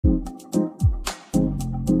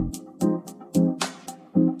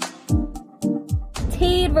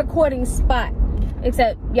Recording spot,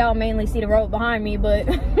 except y'all mainly see the road behind me, but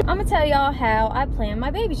I'm gonna tell y'all how I plan my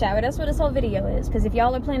baby shower. That's what this whole video is, because if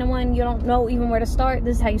y'all are planning one, you don't know even where to start,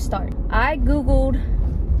 this is how you start. I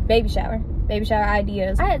googled baby shower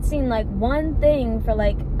ideas. I had seen like one thing for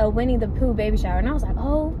like a Winnie the Pooh baby shower, and I was like,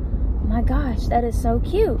 oh my gosh, that is so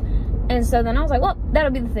cute. And so then I was like, well,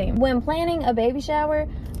 that'll be the theme. When planning a baby shower,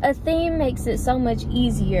 a theme makes it so much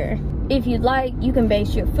easier. If you'd like, you can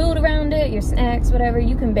base your food around it, your snacks, whatever.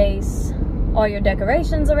 You can base all your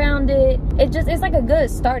decorations around it. It's like a good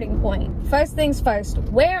starting point. First things first,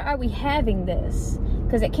 where are we having this?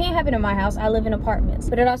 Because it can't happen in my house. I live in apartments.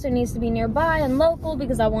 But it also needs to be nearby and local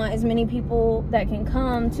because I want as many people that can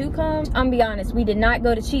come to come. I'm gonna be honest, we did not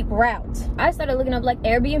go the cheap route. I started looking up like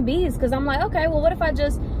Airbnbs because I'm like, okay, well, what if I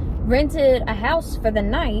just rented a house for the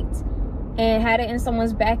night and had it in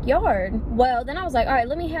someone's backyard? Well, then I was like, all right,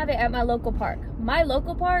 let me have it at my local park. My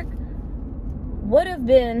local park would have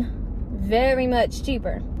been very much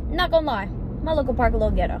cheaper. Not gonna lie, my local park a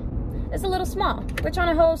little ghetto. It's a little small. We're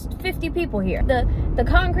trying to host 50 people here. The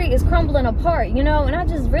concrete is crumbling apart, you know, and I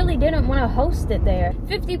just really didn't want to host it there.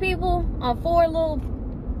 50 people on 4 little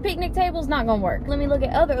picnic tables, not gonna work. Let me look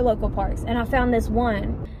at other local parks, and I found this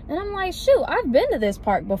one. And I'm like, shoot, I've been to this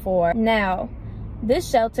park before. Now, this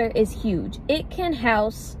shelter is huge. It can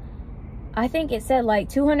house, I think it said like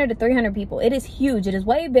 200 to 300 people. It is huge. It is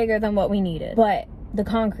way bigger than what we needed. But the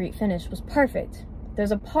concrete finish was perfect.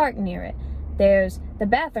 There's a park near it. There's the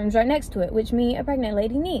bathrooms right next to it, which me, a pregnant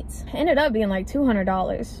lady, needs. Ended up being like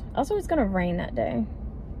 $200. Also, it's gonna rain that day.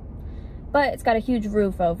 But it's got a huge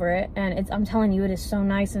roof over it, and I'm telling you, it is so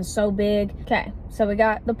nice and so big. Okay, so we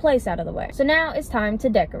got the place out of the way. So now it's time to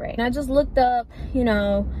decorate. And I just looked up, you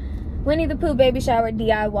know, Winnie the Pooh baby shower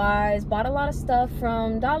DIYs, bought a lot of stuff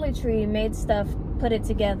from Dollar Tree, made stuff, put it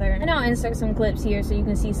together. And I'll insert some clips here so you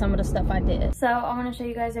can see some of the stuff I did. So I want to show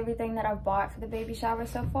you guys everything that I've bought for the baby shower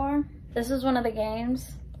so far. This is one of the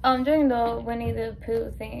games. I'm doing the Winnie the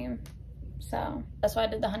Pooh theme. So that's why I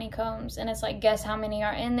did the honeycombs. And it's like, guess how many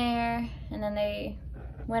are in there. And then they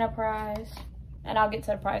win a prize. And I'll get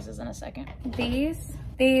to the prizes in a second.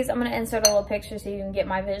 These, I'm gonna insert a little picture so you can get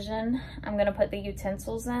my vision. I'm gonna put the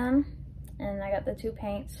utensils in, and I got the 2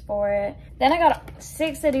 paints for it. Then I got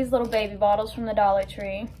 6 of these little baby bottles from the Dollar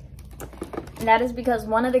Tree. And that is because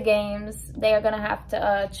one of the games, they are gonna have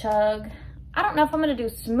to chug. I don't know if I'm gonna do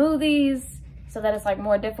smoothies so that it's like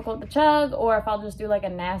more difficult to chug, or if I'll just do like a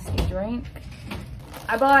nasty drink.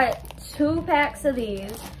 I bought 2 packs of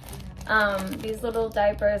these little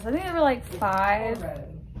diapers. I think they were like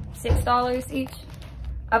 $6 each.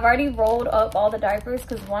 I've already rolled up all the diapers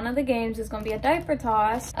because one of the games is going to be a diaper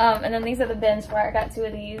toss. And then these are the bins where I got 2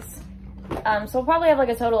 of these. So we'll probably have like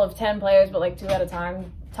a total of 10 players, but like 2 at a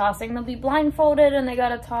time tossing. They'll be blindfolded and they got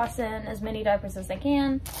to toss in as many diapers as they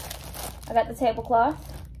can. I got the tablecloth.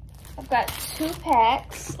 I've got 2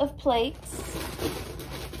 packs of plates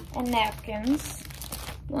and napkins.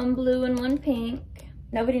 1 blue and 1 pink.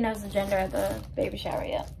 Nobody knows the gender of the baby shower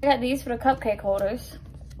yet. I got these for the cupcake holders.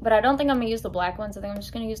 But I don't think I'm gonna use the black ones. I think I'm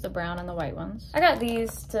just gonna use the brown and the white ones. I got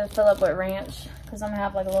these to fill up with ranch because I'm gonna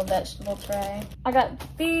have like a little vegetable tray. I got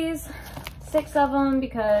these, 6 of them,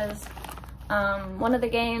 because one of the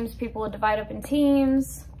games people will divide up in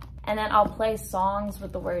teams, and then I'll play songs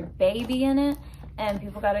with the word baby in it, and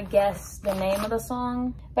people gotta guess the name of the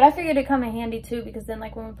song. But I figured it'd come in handy too, because then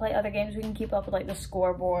like when we play other games, we can keep up with like the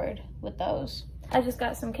scoreboard with those. I just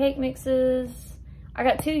got some cake mixes. I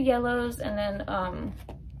got 2 yellows and then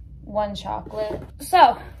 1 chocolate.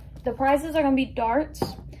 So the prizes are gonna be darts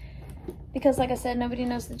because like I said, nobody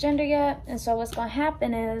knows the gender yet. And so what's gonna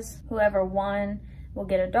happen is whoever won will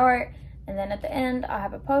get a dart, and then at the end I'll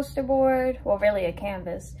have a poster board, well really a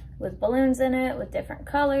canvas with balloons in it with different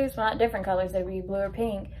colors. Well, not different colors, they be blue or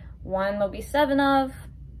pink. 1 will be 7 of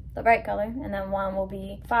the right color, and then 1 will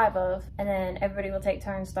be 5 of, and then everybody will take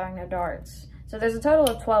turns throwing their darts. So there's a total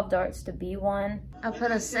of 12 darts to be won. I'll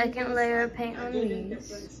put a second layer of paint on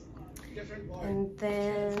these. And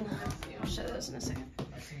then, I'll show this in a second.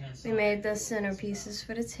 We made the centerpieces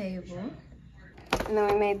for the table. And then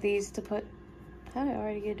we made these to put, how did I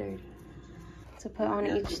already get dirty? To put on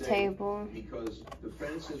each table.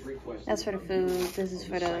 That's for the food, this is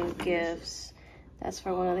for the gifts. That's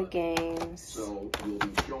for one of the games. And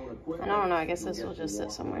I don't know, I guess this will just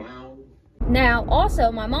sit somewhere. Now,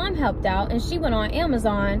 also, my mom helped out and she went on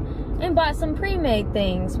Amazon and bought some pre-made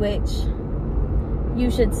things, which you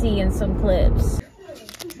should see in some clips.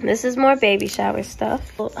 This is more baby shower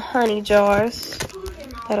stuff. Honey jars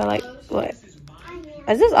that are like, what?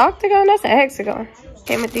 Is this octagon? That's a hexagon.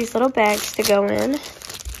 Came with these little bags to go in,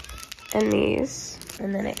 and these.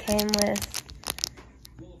 And then it came with,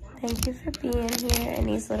 thank you for being here, and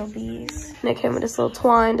these little bees. And it came with this little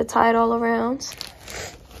twine to tie it all around.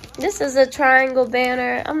 This is a triangle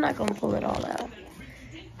banner. I'm not gonna pull it all out.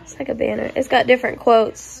 It's like a banner. It's got different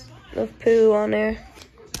quotes of Pooh on there.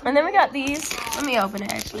 And then we got these. Let me open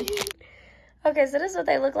it, actually. Okay, so this is what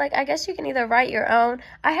they look like. I guess you can either write your own.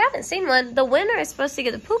 I haven't seen one. The winner is supposed to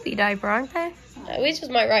get the poopy diaper, aren't they? We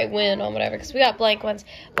just might write win on whatever, because we got blank ones.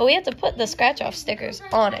 But we have to put the scratch-off stickers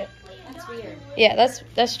on it. That's weird. Yeah,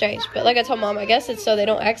 that's strange. But like I told Mom, I guess it's so they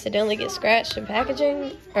don't accidentally get scratched in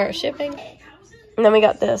packaging or shipping. And then we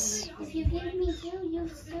got this. If you give me two, you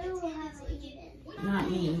still will have to eat it.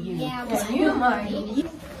 Not me, you. Yeah, Well, you might.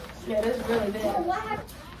 Yeah, this is really big.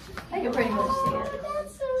 I can pretty much see it.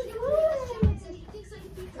 That's so good.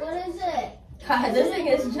 What is it? God, this thing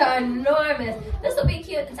is ginormous. This will be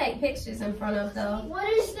cute to take pictures in front of, though. What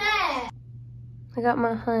is that? I got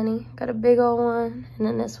my honey. Got a big old one, and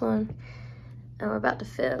then this one. And we're about to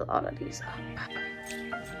fill all of these up.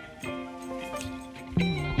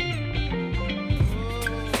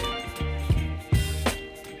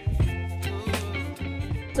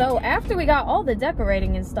 So after we got all the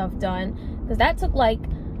decorating and stuff done, because that took like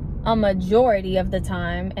a majority of the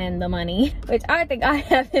time and the money, which I think I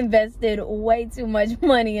have invested way too much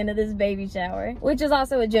money into this baby shower, which is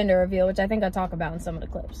also a gender reveal, which I think I talk about in some of the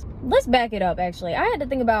clips. Let's back it up. Actually, I had to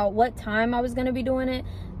think about what time I was going to be doing it.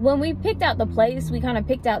 When we picked out the place, we kind of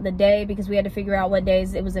picked out the day because we had to figure out what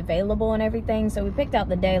days it was available and everything. So we picked out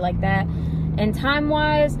the day like that. And time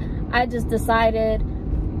wise, I just decided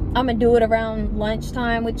I'm gonna do it around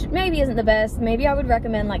lunchtime, which maybe isn't the best. Maybe I would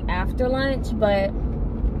recommend like after lunch, but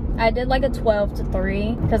I did like a 12 to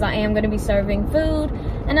 3 because I am gonna be serving food.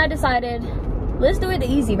 And I decided, let's do it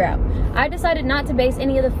the easy route. I decided not to base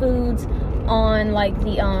any of the foods on like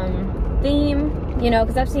the theme, you know,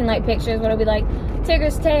 because I've seen like pictures where it'll be like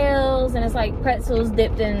Tigger's tails and it's like pretzels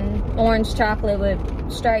dipped in orange chocolate with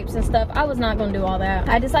stripes and stuff. I was not gonna do all that.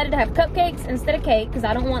 I decided to have cupcakes instead of cake because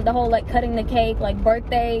I don't want the whole like cutting the cake like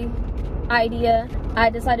birthday idea.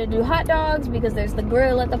 I decided to do hot dogs because there's the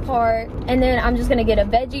grill at the park. And then I'm just gonna get a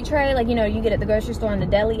veggie tray, like, you know, you get at the grocery store in the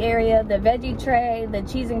deli area. The veggie tray, the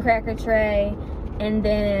cheese and cracker tray, and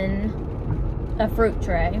then a fruit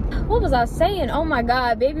tray. What was I saying? Oh my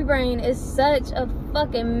God, baby brain is such a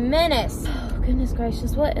fucking menace. Oh goodness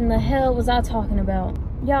gracious, what in the hell was I talking about?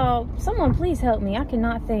 Y'all, someone please help me. I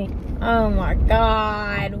cannot think. Oh my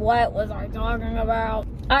God, what was I talking about?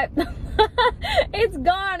 It's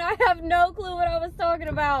gone. I have no clue what I was talking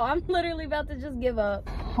about. I'm literally about to just give up.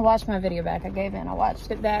 I watched my video back. I gave in. I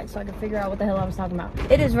watched it back so I could figure out what the hell I was talking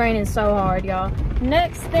about. It is raining so hard, y'all.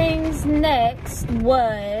 Next things next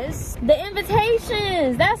was the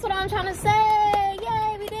invitations. That's what I'm trying to say.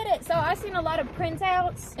 Yay, we did it. So I seen a lot of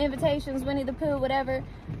printouts, invitations, Winnie the Pooh, whatever.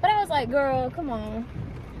 But I was like, girl, come on.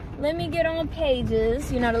 Let me get on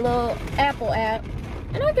Pages, you know, the little Apple app,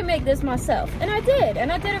 and I can make this myself. And I did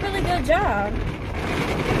a really good job.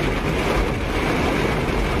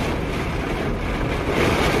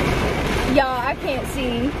 Y'all, I can't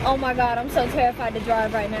see. Oh my God, I'm so terrified to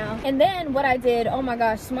drive right now. And then what I did, oh my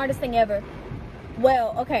gosh, smartest thing ever.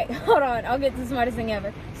 Well, okay, hold on, I'll get to the smartest thing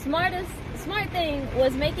ever. Smart thing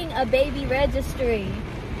was making a baby registry.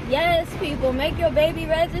 Yes, people, make your baby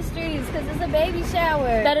registries because it's a baby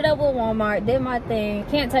shower. Set it up with Walmart, did my thing.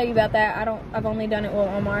 Can't tell you about that. I've only done it with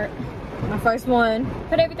Walmart. My first one.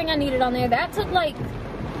 Put everything I needed on there. That took like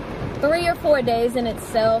 3 or 4 days in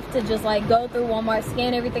itself to just like go through Walmart,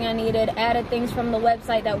 scan everything I needed, added things from the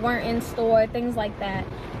website that weren't in store, things like that.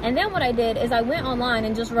 And then what I did is I went online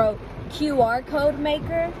and just wrote QR code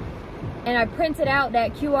maker. And I printed out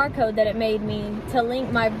that QR code that it made me to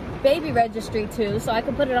link my baby registry to so I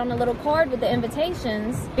could put it on a little card with the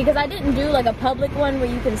invitations, because I didn't do like a public one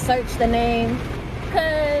where you can search the name,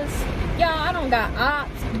 because y'all, I don't got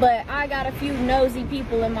ops, but I got a few nosy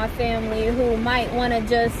people in my family who might want to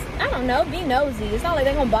just, I don't know, be nosy. It's not like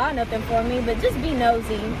they're gonna buy nothing for me, but just be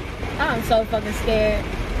nosy. I'm so fucking scared.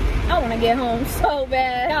 I want to get home so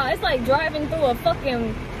bad. Y'all, it's like driving through a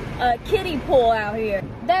fucking kiddie pool out here.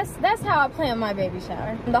 That's how I planned my baby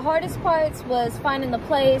shower. The hardest parts was finding the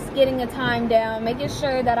place, getting the time down, making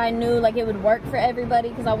sure that I knew like it would work for everybody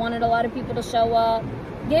because I wanted a lot of people to show up.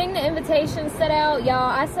 Getting the invitations set out,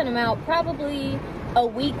 y'all, I sent them out probably a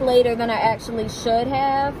week later than I actually should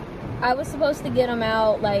have. I was supposed to get them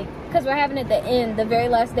out like, because we're having it the very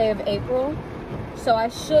last day of April. So I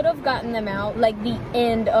should have gotten them out like the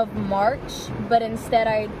end of March, but instead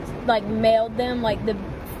I like mailed them like the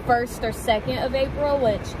 1st or 2nd of April,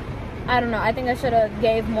 which I don't know, I think I should have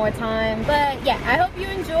gave more time. But yeah, I hope you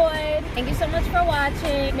enjoyed. Thank you so much for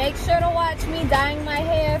watching. Make sure to watch me dyeing my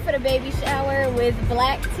hair for the baby shower with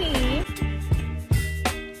black tea.